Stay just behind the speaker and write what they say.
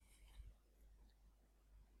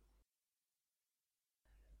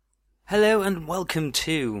Hello and welcome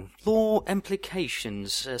to Lore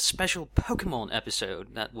Implications, a special Pokemon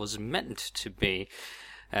episode that was meant to be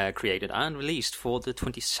created and released for the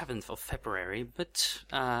 27th of February, but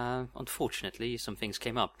unfortunately some things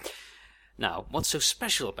came up. Now, what's so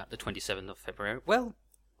special about the 27th of February? Well,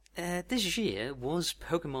 this year was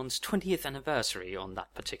Pokemon's 20th anniversary on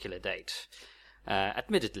that particular date.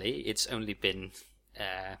 Admittedly, it's only been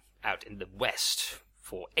out in the West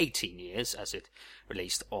for 18 years, as it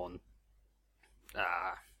released on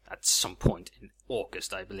at some point in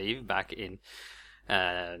August, I believe, back in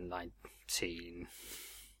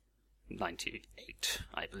 1998,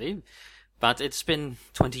 I believe. But it's been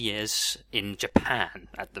 20 years in Japan,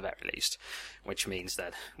 at the very least, which means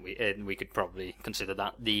that we could probably consider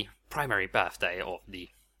that the primary birthday of the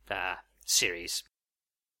series.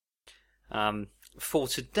 For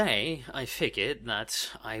today, I figured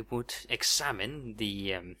that I would examine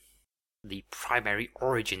the primary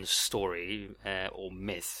origin story or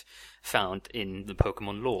myth found in the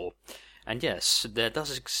Pokemon lore. And yes, there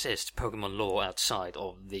does exist Pokemon lore outside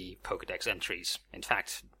of the Pokédex entries. In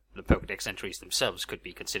fact, the Pokédex entries themselves could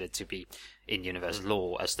be considered to be in-universe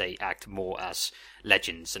lore, as they act more as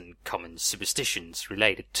legends and common superstitions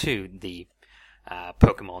related to the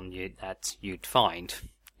Pokemon that you'd find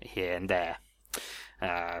here and there.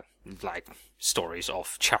 Like stories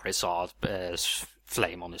of Charizard's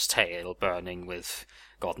flame on his tail burning with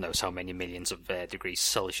God knows how many millions of degrees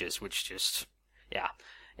Celsius, which just,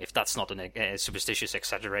 if that's not a superstitious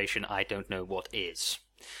exaggeration, I don't know what is.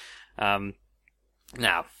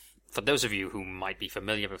 Now, for those of you who might be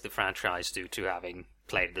familiar with the franchise due to having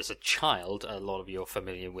played it as a child, a lot of you are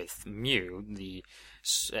familiar with Mew, the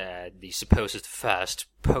supposed first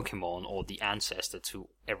Pokemon or the ancestor to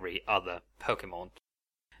every other Pokemon.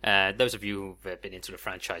 Those of you who've been into the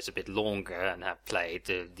franchise a bit longer and have played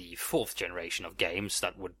the fourth generation of games,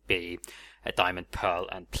 that would be Diamond, Pearl,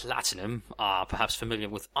 and Platinum, are perhaps familiar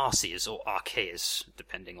with Arceus or Arceus,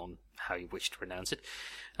 depending on how you wish to pronounce it,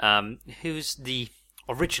 who's the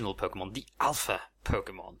original Pokemon, the Alpha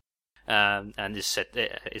Pokemon, and is said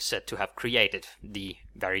to have created the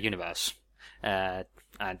very universe.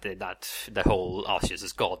 And that the whole Arceus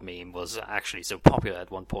as God meme was actually so popular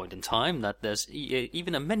at one point in time that there's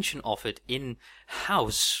even a mention of it in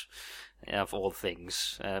House, of all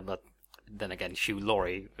things. But then again, Hugh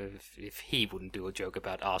Laurie, if he wouldn't do a joke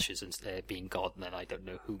about Arceus being God, then I don't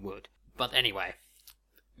know who would. But anyway,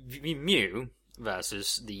 Mew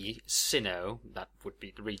versus the Sinnoh, that would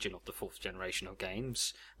be the region of the fourth generation of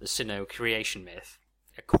games, the Sinnoh creation myth.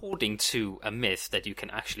 According to a myth that you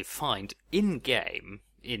can actually find in-game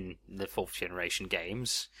in the fourth generation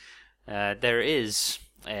games, there is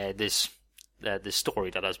this story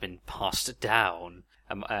that has been passed down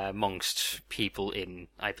amongst people in,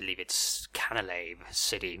 I believe it's Canalave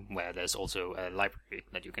City, where there's also a library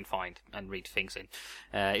that you can find and read things in.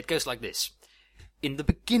 It goes like this. In the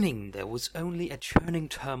beginning there was only a churning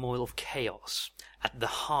turmoil of chaos. At the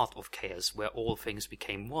heart of chaos, where all things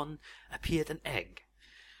became one, appeared an egg.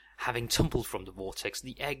 Having tumbled from the vortex,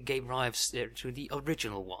 the egg gave rise to the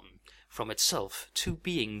original one. From itself, two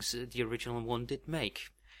beings the original one did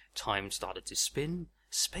make. Time started to spin,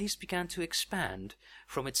 space began to expand.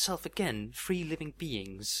 From itself again, three living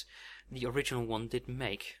beings the original one did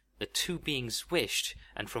make. The two beings wished,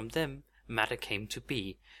 and from them matter came to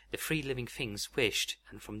be. The three living things wished,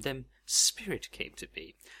 and from them spirit came to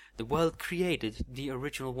be. The world created, the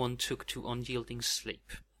original one took to unyielding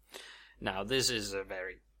sleep. Now, this is a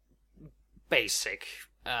very basic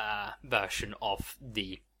version of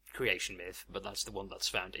the creation myth, but that's the one that's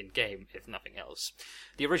found in game, if nothing else.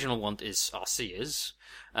 The original one is Arceus.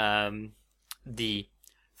 The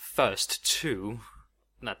first two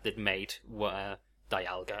that it made were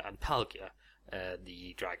Dialga and Palkia,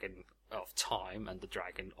 the dragon of time and the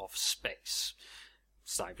dragon of space.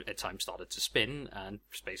 Time started to spin and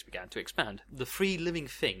space began to expand. The three living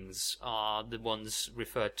things are the ones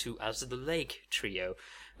referred to as the Lake Trio,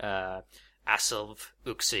 Aselv,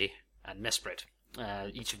 Uxie, and Mesprit.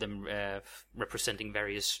 Each of them representing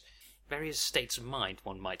various states of mind,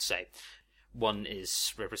 one might say. One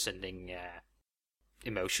is representing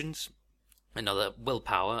emotions, another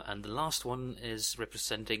willpower, and the last one is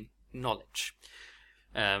representing knowledge.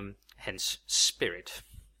 Hence spirit.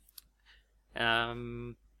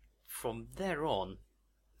 From there on,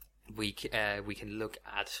 we can look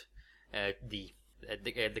at the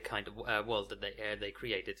kind of world that they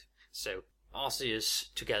created. So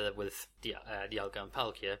Arceus, together with Dialga and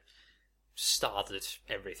Palkia, started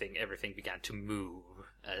everything. Everything began to move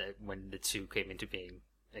when the two came into being.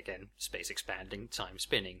 Again, space expanding, time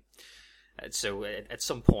spinning. So at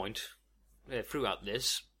some point throughout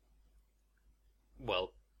this,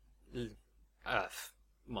 Earth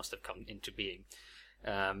must have come into being.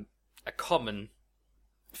 A common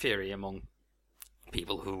theory among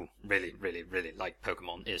people who really, really, really like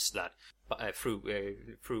Pokemon is that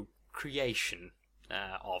through creation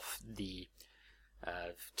of the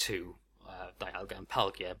two, Dialga and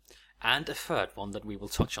Palkia, and a third one that we will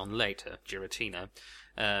touch on later, Giratina,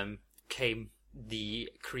 came the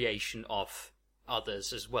creation of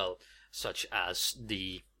others as well, such as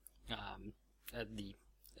the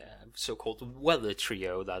so-called Weather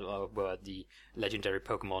Trio that were the legendary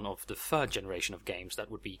Pokemon of the third generation of games. That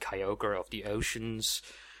would be Kyogre of the oceans,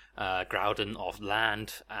 Groudon of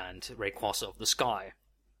land, and Rayquaza of the sky.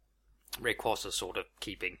 Rayquaza sort of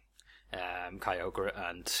keeping Kyogre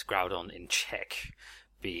and Groudon in check,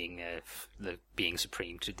 being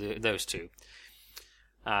supreme to those two.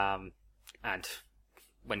 And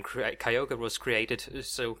when Kyogre was created,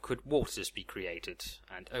 so could waters be created,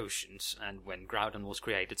 and oceans. And when Groudon was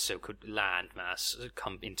created, so could land mass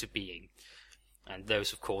come into being. And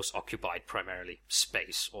those, of course, occupied primarily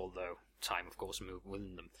space, although time, of course, moved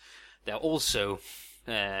within them. There are also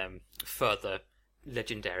further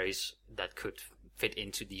legendaries that could fit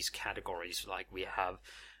into these categories. Like we have,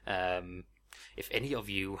 if any of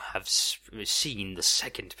you have seen the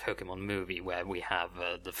second Pokemon movie, where we have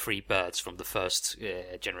the three birds from the first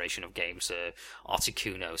generation of games,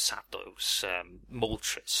 Articuno, Zapdos,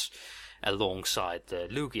 Moltres, alongside the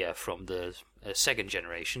Lugia from the second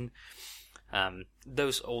generation,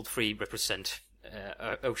 those all three represent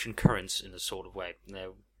ocean currents in a sort of way.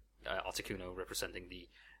 Articuno representing the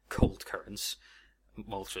cold currents,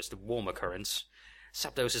 Moltres the warmer currents.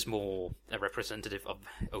 Zapdos is more a representative of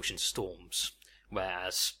ocean storms,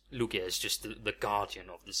 whereas Lugia is just the guardian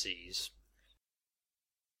of the seas.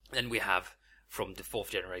 Then we have, from the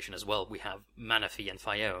fourth generation as well, we have Manaphy and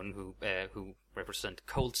Phione, who represent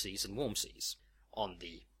cold seas and warm seas. On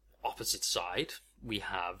the opposite side, we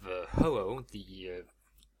have Ho-Oh, the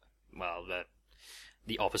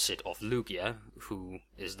opposite of Lugia, who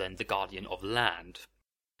is then the guardian of land.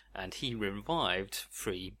 And he revived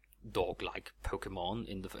three dog-like Pokemon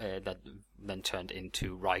that then turned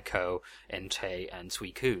into Raikou, Entei, and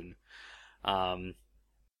Suicune.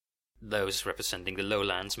 Those representing the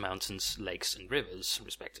lowlands, mountains, lakes, and rivers,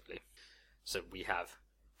 respectively. So we have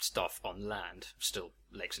stuff on land, still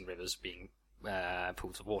lakes and rivers being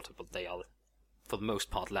pools of water, but they are, for the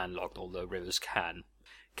most part, landlocked, although rivers can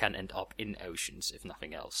end up in oceans, if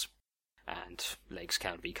nothing else. And lakes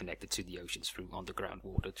can be connected to the oceans through underground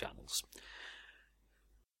water channels.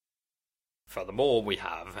 Furthermore, we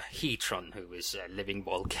have Heatran, who is a living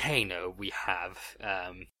volcano. We have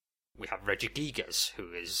Regigigas,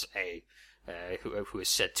 who is who is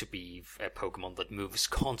said to be a Pokemon that moves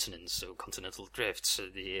continents, so continental drifts. So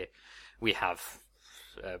we have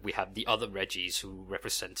the other Regis, who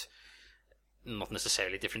represent not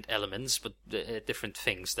necessarily different elements, but different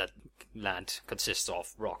things that land consists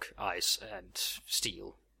of: rock, ice, and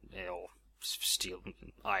steel, or steel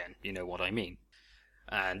and iron. You know what I mean.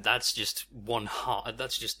 And that's just one half.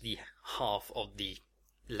 That's just the half of the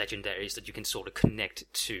legendaries that you can sort of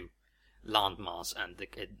connect to landmass and the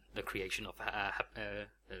creation of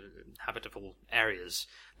habitable areas.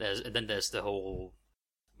 There's the whole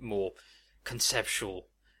more conceptual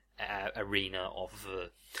arena of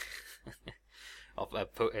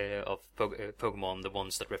Pokemon, the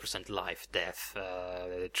ones that represent life, death,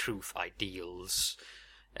 truth, ideals,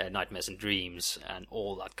 nightmares and dreams, and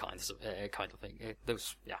all that kind of thing.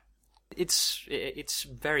 It's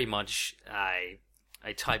very much a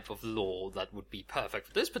type of lore that would be perfect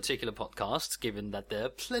for this particular podcast, given that there are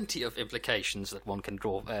plenty of implications that one can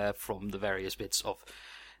draw from the various bits of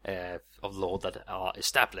lore that are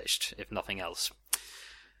established, if nothing else.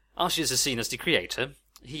 Arceus is seen as the creator.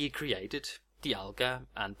 He created Dialga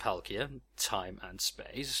and Palkia, time and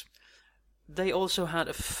space. They also had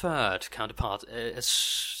a third counterpart to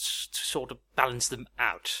sort of balance them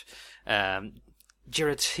out.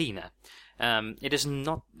 Giratina.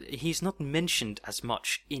 He's not mentioned as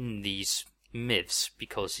much in these myths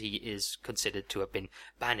because he is considered to have been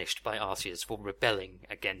banished by Arceus for rebelling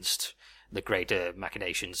against the greater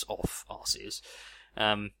machinations of Arceus.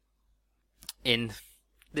 In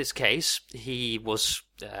this case, he was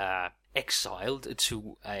exiled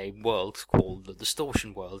to a world called the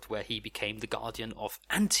Distortion World, where he became the guardian of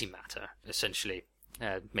antimatter, essentially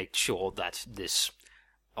made sure that this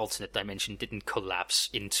alternate dimension didn't collapse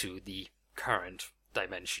into the current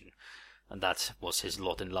dimension, and that was his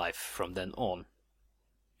lot in life from then on.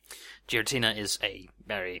 Giratina is a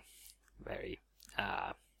very, very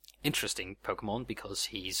interesting Pokemon because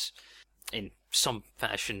he's in some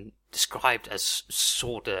fashion described as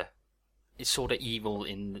sorta sort of evil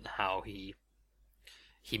in how he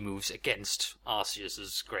moves against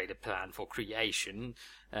Arceus's greater plan for creation,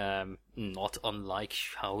 not unlike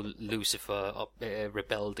how Lucifer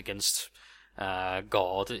rebelled against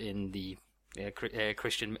God in the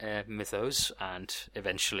Christian mythos, and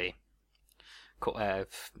eventually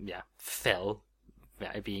fell,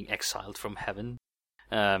 being exiled from heaven.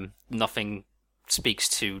 Nothing speaks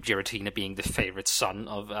to Giratina being the favorite son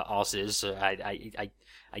of Arceus.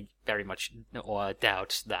 I very much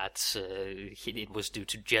doubt that it was due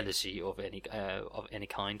to jealousy of any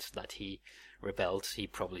kind that he rebelled. He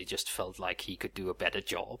probably just felt like he could do a better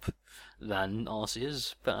job than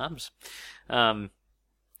Arceus, perhaps.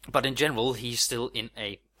 But in general, he's still in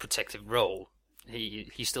a protective role.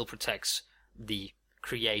 He still protects the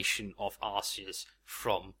creation of Arceus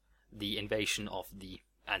from the invasion of the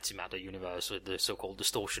antimatter universe, or the so-called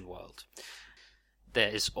distortion world. There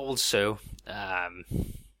is also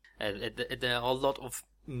there are a lot of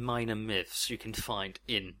minor myths you can find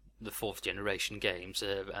in the 4th generation games.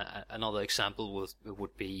 Another example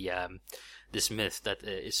would be this myth that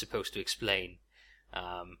is supposed to explain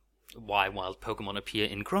why wild Pokemon appear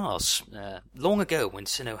in grass. Long ago, when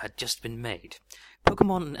Sinnoh had just been made,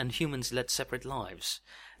 Pokemon and humans led separate lives.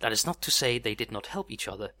 That is not to say they did not help each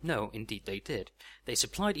other. No, indeed they did. They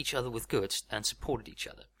supplied each other with goods and supported each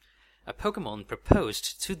other. A Pokemon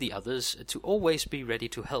proposed to the others to always be ready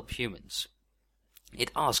to help humans.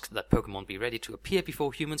 It asked that Pokemon be ready to appear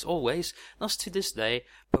before humans always. Thus, to this day,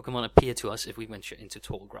 Pokemon appear to us if we venture into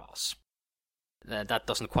tall grass. That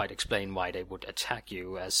doesn't quite explain why they would attack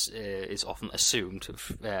you, as is often assumed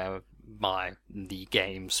by the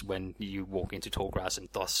games when you walk into tall grass, and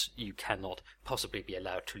thus you cannot possibly be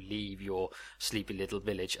allowed to leave your sleepy little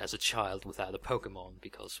village as a child without a Pokemon,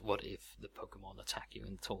 because what if the Pokemon attack you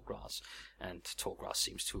in tall grass? And tall grass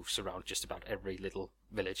seems to surround just about every little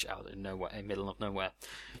village out in nowhere, in middle of nowhere.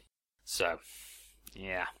 So,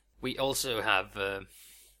 yeah. We also have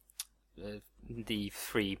the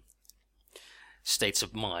 3 states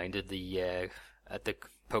of mind the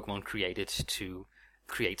Pokemon created to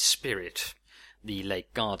create spirit, the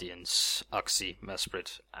Lake Guardians, Uxie,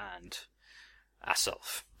 Mesprit, and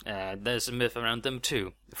Aself. There's a myth around them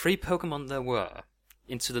too. 3 Pokemon there were.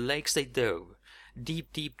 Into the lakes they dove,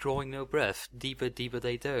 deep, deep, drawing no breath, deeper, deeper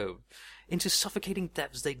they dove. Into suffocating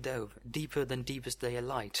depths they dove, deeper than deepest they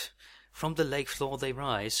alight. From the lake floor they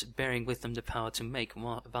rise, bearing with them the power to make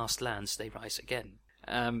vast lands they rise again.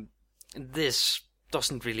 This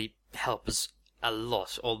doesn't really help us a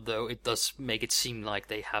lot, although it does make it seem like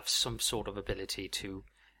they have some sort of ability to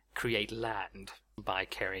create land by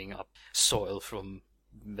carrying up soil from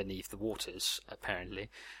beneath the waters, apparently.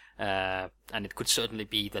 And it could certainly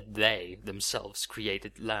be that they themselves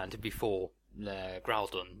created land before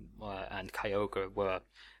Groudon and Kyogre were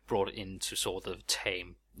brought in to sort of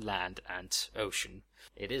tame land and ocean.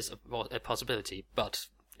 It is a possibility, but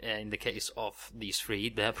in the case of these 3,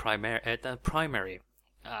 their primary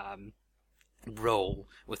role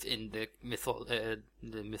within the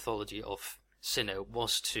mythology of Sinnoh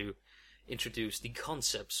was to introduce the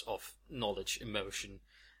concepts of knowledge, emotion,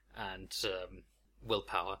 and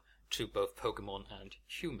willpower to both Pokemon and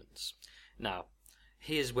humans. Now,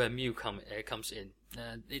 here's where Mew comes in.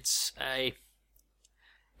 It's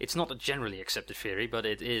not a generally accepted theory, but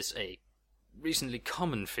it is a recently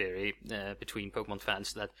common theory between Pokemon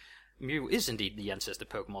fans that Mew is indeed the ancestor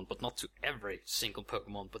Pokemon, but not to every single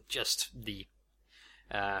Pokemon, but just the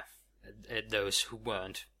those who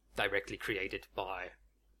weren't directly created by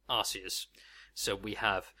Arceus. So we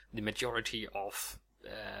have the majority of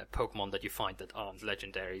Pokemon that you find that aren't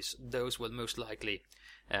legendaries. Those were most likely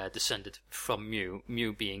descended from Mew.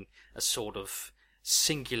 Mew being a sort of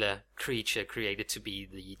singular creature created to be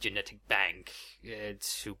the genetic bank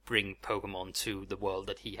to bring Pokemon to the world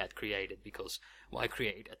that he had created, because why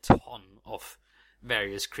create a ton of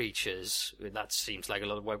various creatures? That seems like a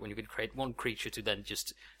lot of work when you can create one creature to then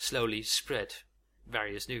just slowly spread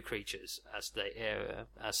various new creatures as they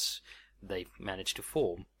manage to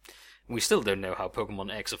form. We still don't know how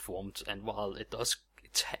Pokemon X are formed, and while it does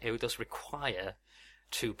require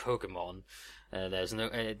 2 Pokemon, there's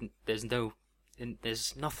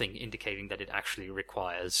nothing indicating that it actually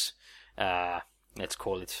requires, let's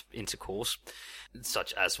call it intercourse,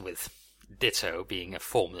 such as with Ditto being a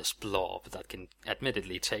formless blob that can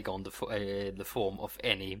admittedly take on the form of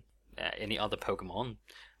any other Pokemon.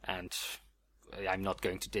 And I'm not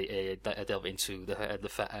going to delve into the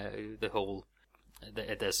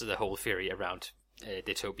whole theory around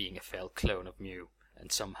Ditto being a failed clone of Mew and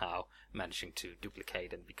somehow managing to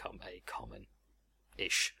duplicate and become a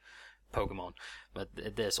common-ish Pokemon. But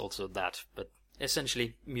there's also that. But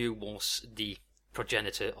essentially Mew was the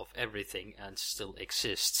progenitor of everything and still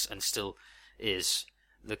exists and still is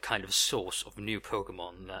the kind of source of new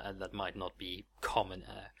Pokemon that might not be common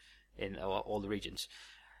in all the regions.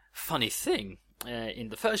 Funny thing, in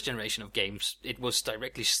the first generation of games, it was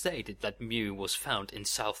directly stated that Mew was found in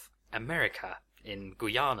South America, in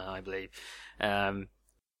Guyana, I believe,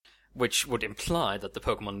 which would imply that the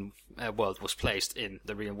Pokemon world was placed in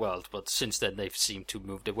the real world. But since then, they've seemed to have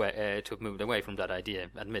moved away from that idea.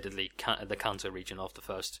 Admittedly, the Kanto region of the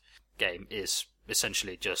first game is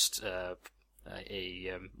essentially just a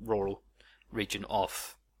rural region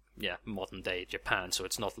of modern day Japan, so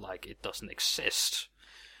it's not like it doesn't exist.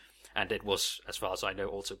 And it was, as far as I know,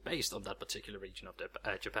 also based on that particular region of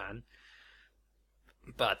Japan.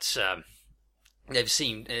 But they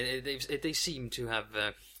seem to have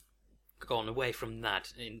gone away from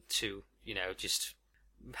that into just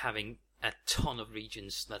having a ton of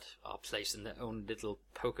regions that are placed in their own little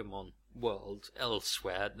Pokemon world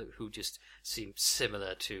elsewhere, who just seem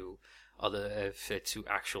similar to other to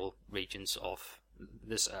actual regions of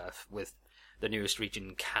this Earth, with the newest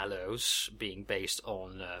region, Kalos, being based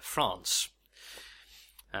on France,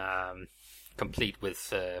 complete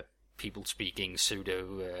with people speaking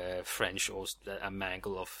pseudo French or a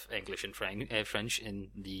mangle of English and French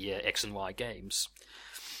in the X and Y games.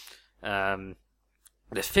 The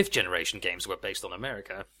 5th generation games were based on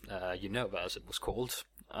America, Unova as it was called,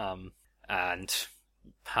 and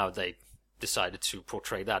how they decided to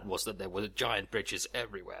portray that was that there were giant bridges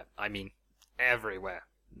everywhere. I mean, everywhere.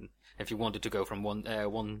 If you wanted to go from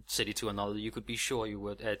one city to another, you could be sure you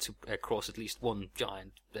would to cross at least one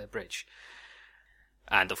giant bridge.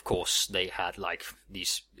 And of course, they had like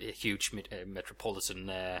these huge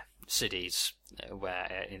metropolitan cities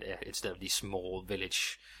where instead of these small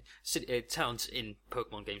village towns in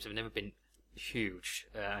Pokemon games have never been huge,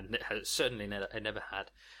 and has certainly never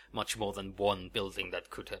had much more than one building that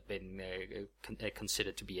could have been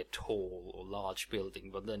considered to be a tall or large building.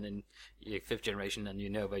 But then in 5th generation and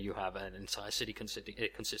Unova, you have an entire city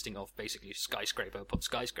consisting of basically skyscraper upon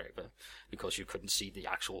skyscraper, because you couldn't see the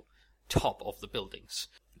actual top of the buildings.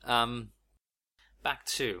 Back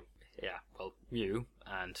to Mew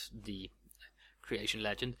and the creation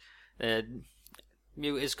legend.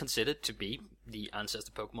 Mew is considered to be the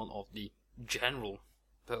ancestor Pokemon of the general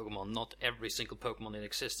Pokemon, not every single Pokemon in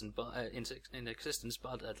existence,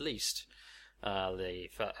 but at least the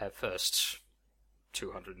first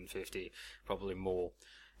 250, probably more.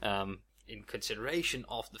 In consideration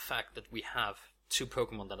of the fact that we have 2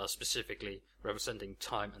 Pokemon that are specifically representing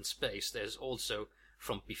time and space, there's also,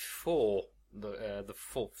 from before the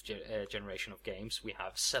 4th generation of games, we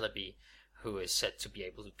have Celebi, who is said to be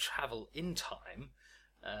able to travel in time,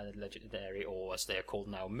 legendary, or as they are called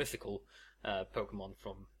now, mythical Pokemon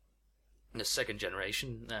from the 2nd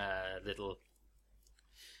generation.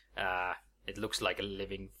 It looks like a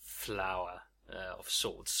living flower of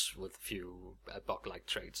sorts, with a few bug-like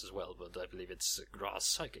traits as well, but I believe it's a grass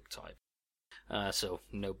psychic type. So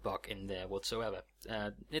no bug in there whatsoever.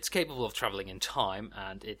 It's capable of traveling in time,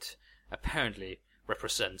 and it apparently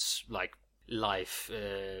represents like life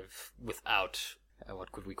without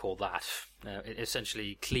what could we call that?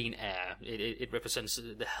 Essentially clean air. It represents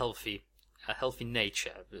the healthy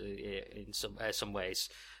nature in some ways.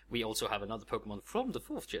 We also have another Pokemon from the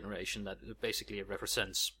 4th generation that basically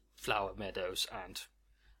represents flower meadows and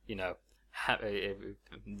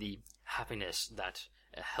the happiness that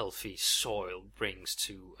a healthy soil brings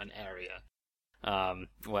to an area.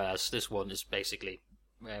 Whereas this one is basically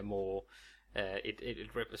more.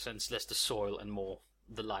 It represents less the soil and more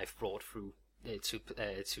the life brought through to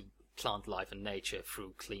plant life and nature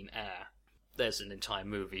through clean air. There's an entire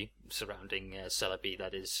movie surrounding Celebi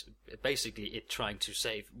that is basically it trying to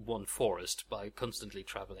save one forest by constantly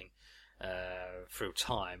traveling through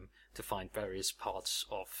time to find various parts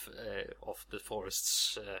of the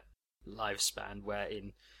forest's lifespan,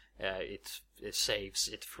 wherein it saves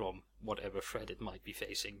it from whatever threat it might be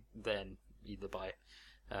facing, then either by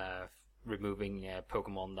removing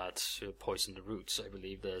Pokemon that poison the roots. I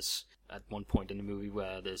believe there's at one point in the movie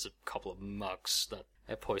where there's a couple of mugs that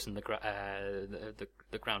poison the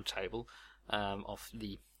ground table of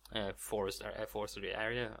the forestry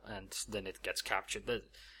area, and then it gets captured.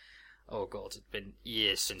 Oh god, it's been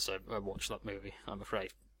years since I watched that movie, I'm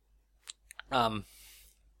afraid.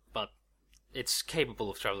 But it's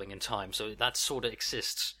capable of traveling in time, so that sort of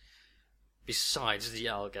exists besides the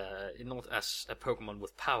Alga, not as a Pokemon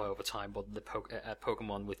with power over time, but a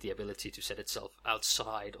Pokemon with the ability to set itself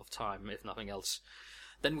outside of time, if nothing else.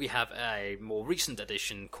 Then we have a more recent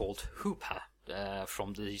addition called Hoopa,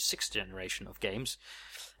 from the 6th generation of games.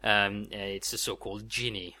 It's a so-called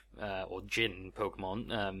Genie, or Jinn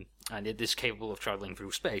Pokemon, and it is capable of traveling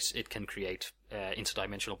through space. It can create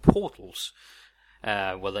interdimensional portals,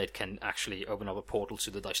 whether it can actually open up a portal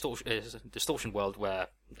to the distortion world where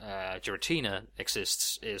Giratina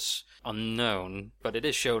exists is unknown, but it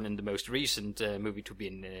is shown in the most recent movie to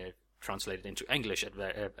be translated into English at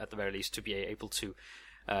the very least, to be able to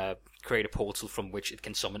create a portal from which it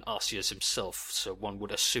can summon Arceus himself, so one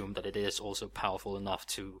would assume that it is also powerful enough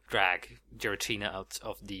to drag Giratina out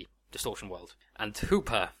of the distortion world. And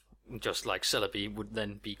Hooper, just like Celebi, would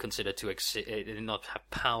then be considered to not have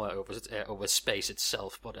power over space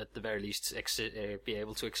itself, but at the very least be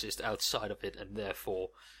able to exist outside of it, and therefore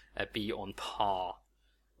be on par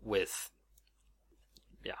with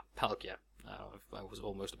Palkia. I was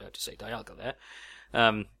almost about to say Dialga there.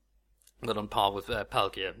 But on par with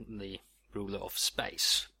Palkia, the ruler of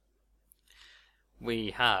space.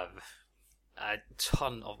 We have a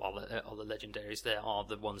ton of other legendaries. There are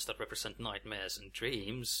the ones that represent nightmares and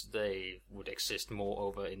dreams. They would exist more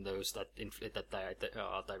over in those that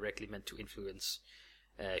are directly meant to influence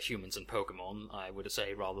humans and Pokemon, I would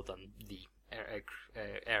say, rather than the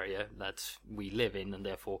area that we live in, and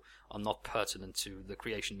therefore are not pertinent to the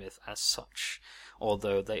creation myth as such,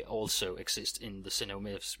 although they also exist in the Sinnoh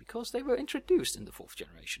myths because they were introduced in the 4th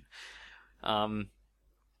generation.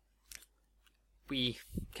 We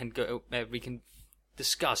can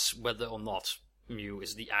discuss whether or not Mew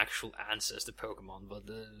is the actual ancestor Pokemon, but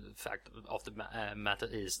the fact of the matter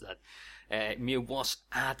is that Mew was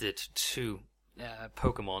added to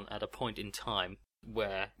Pokemon at a point in time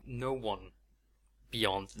where no one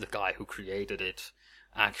beyond the guy who created it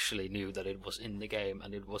actually knew that it was in the game,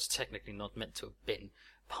 and it was technically not meant to have been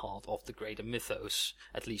part of the greater mythos,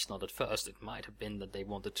 at least not at first. It might have been that they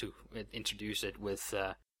wanted to introduce it with,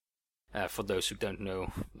 for those who don't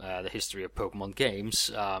know the history of Pokemon games,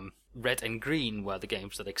 Red and Green were the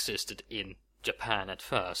games that existed in Japan at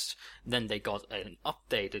first. Then they got an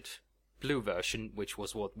updated Blue version, which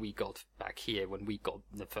was what we got back here when we got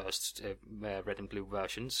the first Red and Blue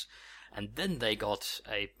versions. And then they got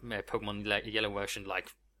a Pokemon Yellow version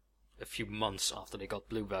like a few months after they got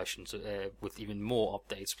Blue versions, with even more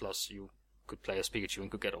updates, plus you could play as Pikachu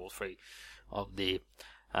and could get all 3 of the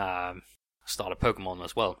starter Pokemon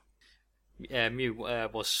as well. Mew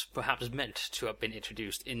was perhaps meant to have been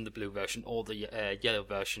introduced in the Blue version or the Yellow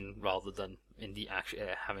version, rather than in the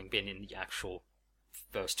having been in the actual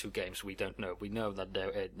first 2 games. We don't know. We know that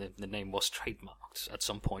the name was trademarked at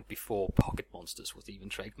some point before Pocket Monsters was even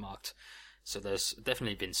trademarked. So there's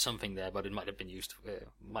definitely been something there, but it might have been used.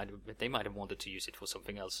 They might have wanted to use it for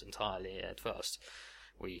something else entirely at first.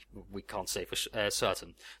 We can't say for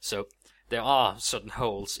certain. So there are certain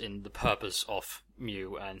holes in the purpose of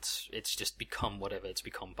Mew, and it's just become whatever it's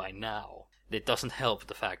become by now. It doesn't help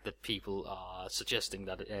the fact that people are suggesting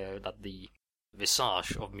that that the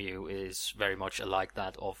visage of Mew is very much alike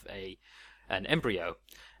that of an embryo,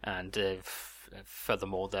 and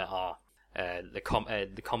furthermore there are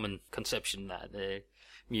the common conception that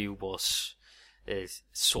Mew was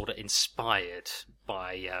sort of inspired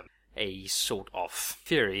by a sort of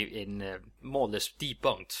theory in more or less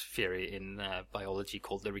debunked theory in biology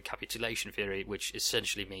called the recapitulation theory, which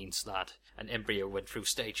essentially means that an embryo went through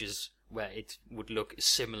stages where it would look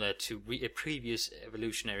similar to previous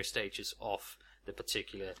evolutionary stages of the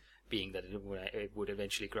particular being that it would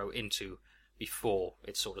eventually grow into, before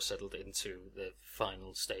it sort of settled into the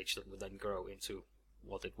final stage that would then grow into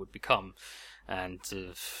what it would become. And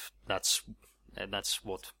that's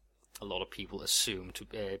what a lot of people assume to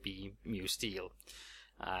be Mew Steel.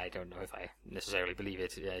 I don't know if I necessarily believe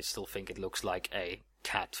it. I still think it looks like a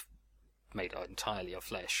cat made entirely of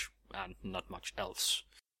flesh and not much else.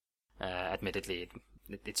 Admittedly,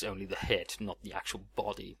 it's only the head, not the actual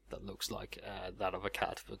body, that looks like that of a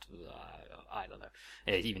cat, but I don't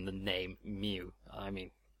know. Even the name Mew, I mean,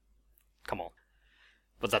 come on.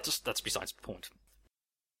 But that's besides the point.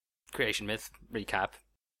 Creation myth, recap.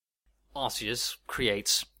 Arceus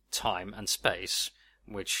creates time and space,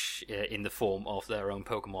 which in the form of their own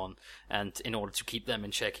Pokemon, and in order to keep them in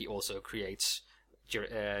check, he also creates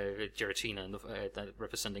Giratina,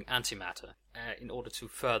 representing antimatter, in order to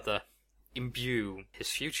further imbue his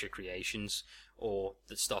future creations, or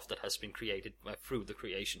the stuff that has been created through the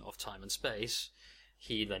creation of time and space.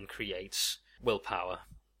 He then creates willpower,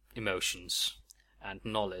 emotions, and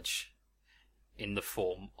knowledge in the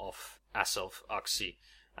form of Aself, Oxy,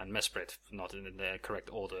 and Mesprit, not in the correct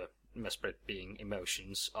order. Mesprit being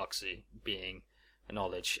emotions, Oxy being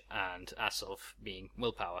knowledge, and Aself being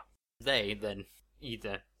willpower. They then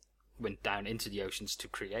either went down into the oceans to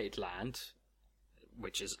create land,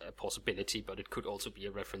 which is a possibility, but it could also be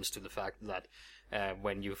a reference to the fact that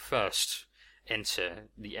when you first enter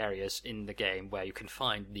the areas in the game where you can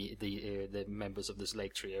find the members of this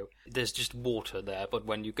lake trio, there's just water there. But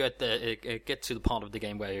when you get to the part of the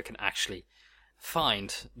game where you can actually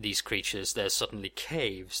find these creatures, there's suddenly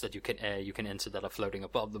caves that you can enter that are floating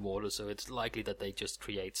above the water. So it's likely that they just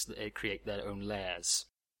create their own lairs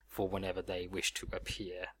for whenever they wish to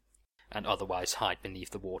appear, and otherwise hide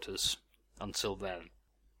beneath the waters until then.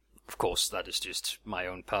 Of course, that is just my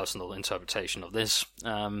own personal interpretation of this.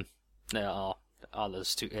 There are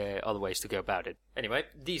other ways to go about it. Anyway,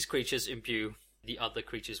 these creatures imbue the other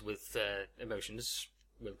creatures with emotions,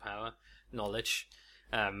 willpower, knowledge.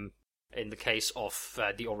 In the case of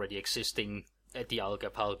the already existing Dialga,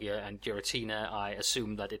 Palgia, and Giratina, I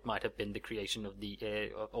assume that it might have been the creation of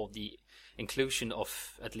or the inclusion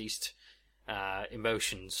of at least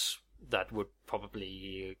emotions that would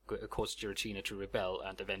probably cause Giratina to rebel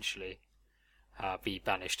and eventually be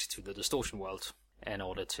banished to the Distortion World in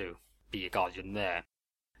order to be a guardian there.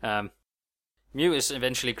 Mew is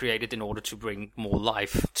eventually created in order to bring more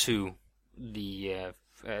life to the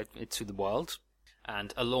world,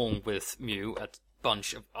 and along with Mew, a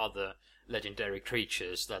bunch of other legendary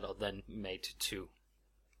creatures that are then made to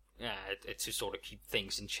sort of keep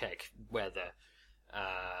things in check: weather,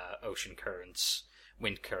 ocean currents,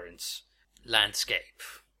 wind currents, landscape,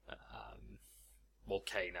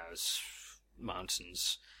 volcanoes,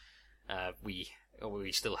 mountains.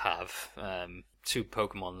 We still have two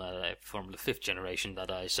Pokemon from the 5th generation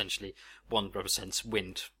that are essentially, one represents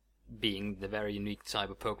wind, being the very unique type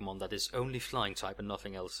of Pokemon that is only flying type and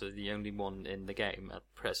nothing else, so the only one in the game at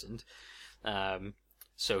present.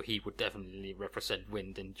 So he would definitely represent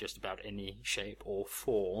wind in just about any shape or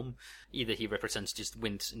form. Either he represents just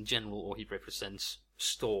wind in general, or he represents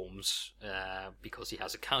storms, because he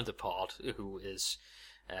has a counterpart who is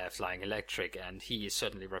flying electric, and he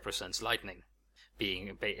certainly represents lightning,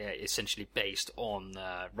 being essentially based on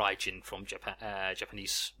Raijin from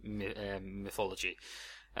Japanese mythology,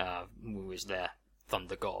 who is their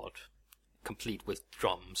thunder god, complete with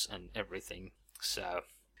drums and everything. So,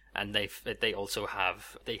 and they also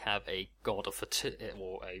have a god of fertility,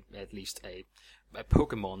 or at least a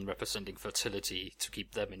Pokemon representing fertility to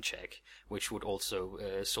keep them in check, which would also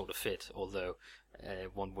sort of fit. Although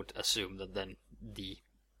one would assume that then the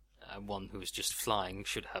one who's just flying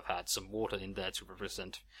should have had some water in there to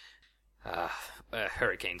represent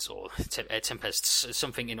hurricanes or tempests,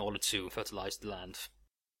 something in order to fertilize the land.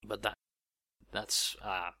 But that's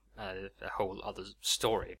a whole other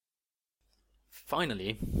story.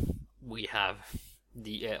 Finally, we have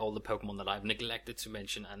all the Pokemon that I've neglected to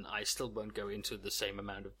mention, and I still won't go into the same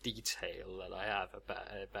amount of detail that I have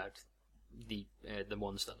about the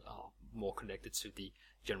ones that are more connected to the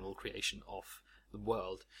general creation of the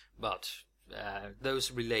world, but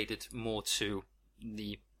those related more to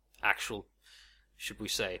the actual, should we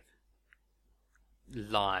say,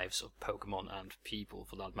 lives of Pokemon and people,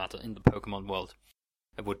 for that matter, in the Pokemon world.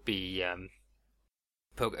 It would be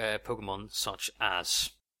Pokemon such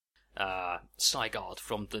as Zygarde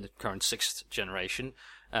from the current 6th generation,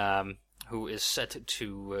 who is set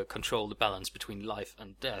to control the balance between life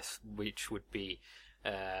and death, which would be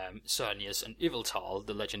Xerneas and Yveltal,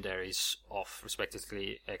 the legendaries of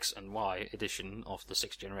respectively X and Y edition of the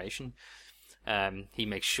 6th generation. He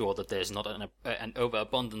makes sure that there's not an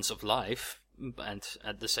overabundance of life, and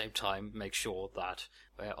at the same time makes sure that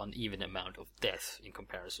an even amount of death in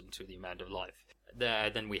comparison to the amount of life.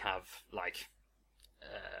 Then we have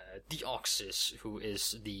Deoxys, who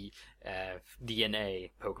is the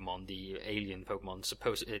DNA Pokemon, the alien Pokemon,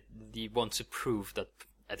 the one to prove that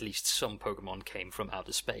at least some Pokemon came from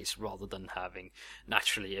outer space, rather than having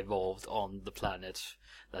naturally evolved on the planet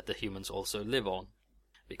that the humans also live on,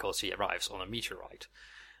 because he arrives on a meteorite.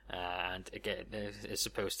 And again, is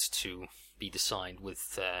supposed to be designed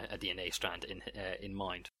with a DNA strand in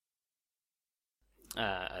mind.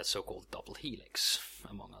 A so-called double helix,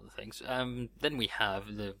 among other things. Then we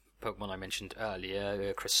have the Pokemon I mentioned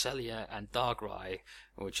earlier, Cresselia and Darkrai,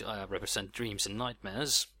 which represent dreams and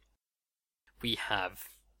nightmares. We have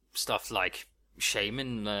stuff like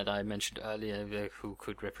Shaman that I mentioned earlier, who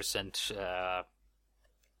could represent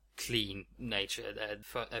clean nature,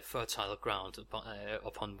 a fertile ground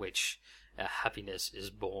upon which happiness is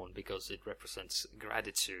born, because it represents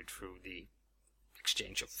gratitude through the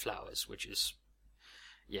exchange of flowers, which is,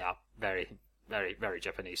 very, very, very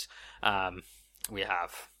Japanese. We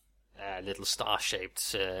have a little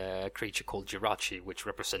star-shaped creature called Jirachi, which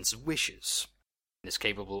represents wishes, and is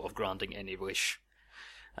capable of granting any wish.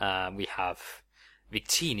 We have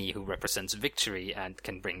Victini, who represents victory and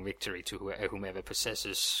can bring victory to whomever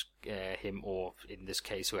possesses him, or in this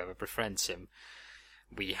case, whoever befriends him.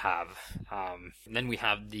 We have, then we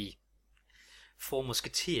have the 4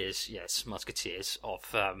 musketeers, musketeers of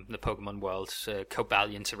the Pokemon world,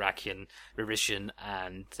 Cobalion, Terrakion, Rirition,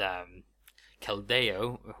 and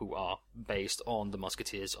Keldeo, who are based on the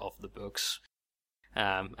musketeers of the books.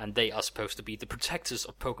 And they are supposed to be the protectors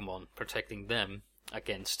of Pokemon, protecting them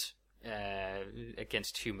against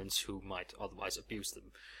humans who might otherwise abuse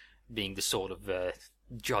them, being the sort of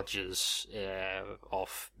judges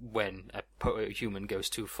of when a human goes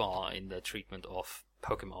too far in their treatment of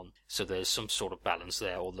Pokemon. So there's some sort of balance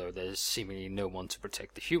there, although there's seemingly no one to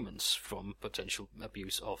protect the humans from potential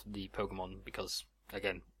abuse of the Pokemon, because,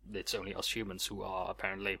 again, it's only us humans who are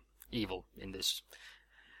apparently evil in this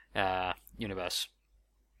universe,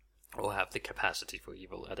 or have the capacity for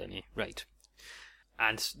evil at any rate.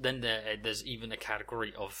 And then there's even a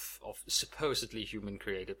category of supposedly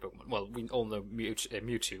human-created Pokemon. Well, we all know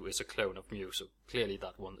Mewtwo is a clone of Mew, so clearly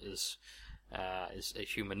that one is a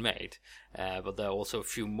human-made. But there are also a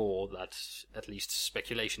few more that at least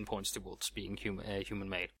speculation points towards being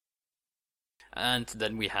human-made. And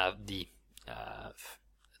then we have the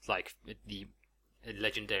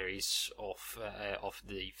legendaries of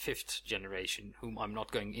the 5th generation, whom I'm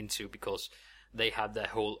not going into because they have their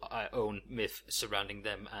whole own myth surrounding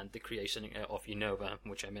them and the creation of Unova,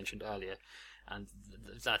 which I mentioned earlier, and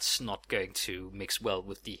that's not going to mix well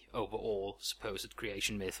with the overall supposed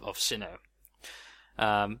creation myth of Sinnoh.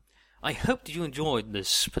 I hope that you enjoyed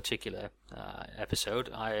this particular episode.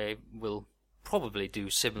 I will probably do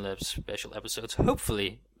similar special episodes,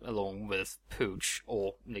 hopefully along with Pooch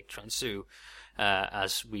or Nick Transu,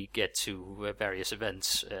 as we get to various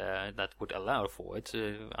events that would allow for it.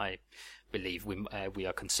 I believe we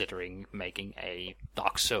are considering making a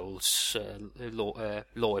Dark Souls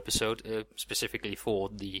lore episode specifically for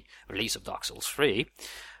the release of Dark Souls 3.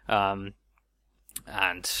 And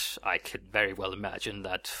I could very well imagine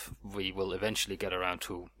that we will eventually get around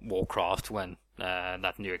to Warcraft when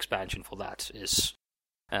that new expansion for that is,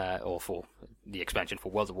 or for the expansion for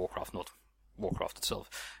World of Warcraft, not Warcraft itself,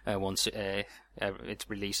 once it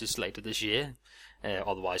releases later this year.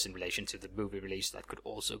 Otherwise, in relation to the movie release, that could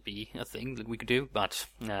also be a thing that we could do. But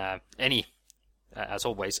as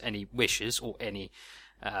always, any wishes or any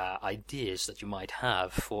ideas that you might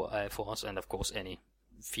have for us, and of course any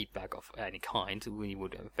feedback of any kind, we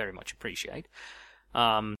would very much appreciate.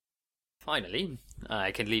 Finally,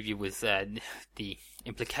 I can leave you with the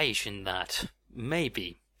implication that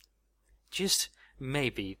maybe, just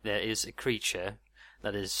maybe, there is a creature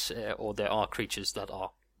that is, or there are creatures that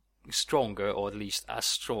are stronger, or at least as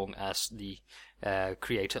strong as the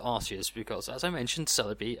creator Arceus, because, as I mentioned,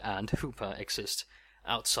 Celebi and Hoopa exist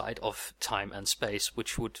outside of time and space,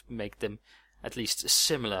 which would make them at least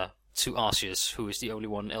similar to Arceus, who is the only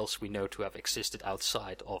one else we know to have existed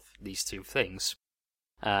outside of these two things.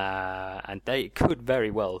 And they could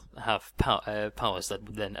very well have powers that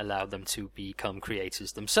would then allow them to become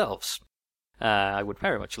creators themselves. I would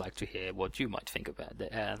very much like to hear what you might think about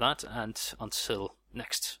that, and until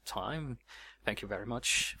next time, thank you very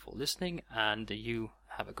much for listening, and you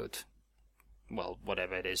have a good, well,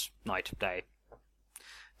 whatever it is, night, day.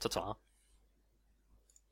 Ta-ta.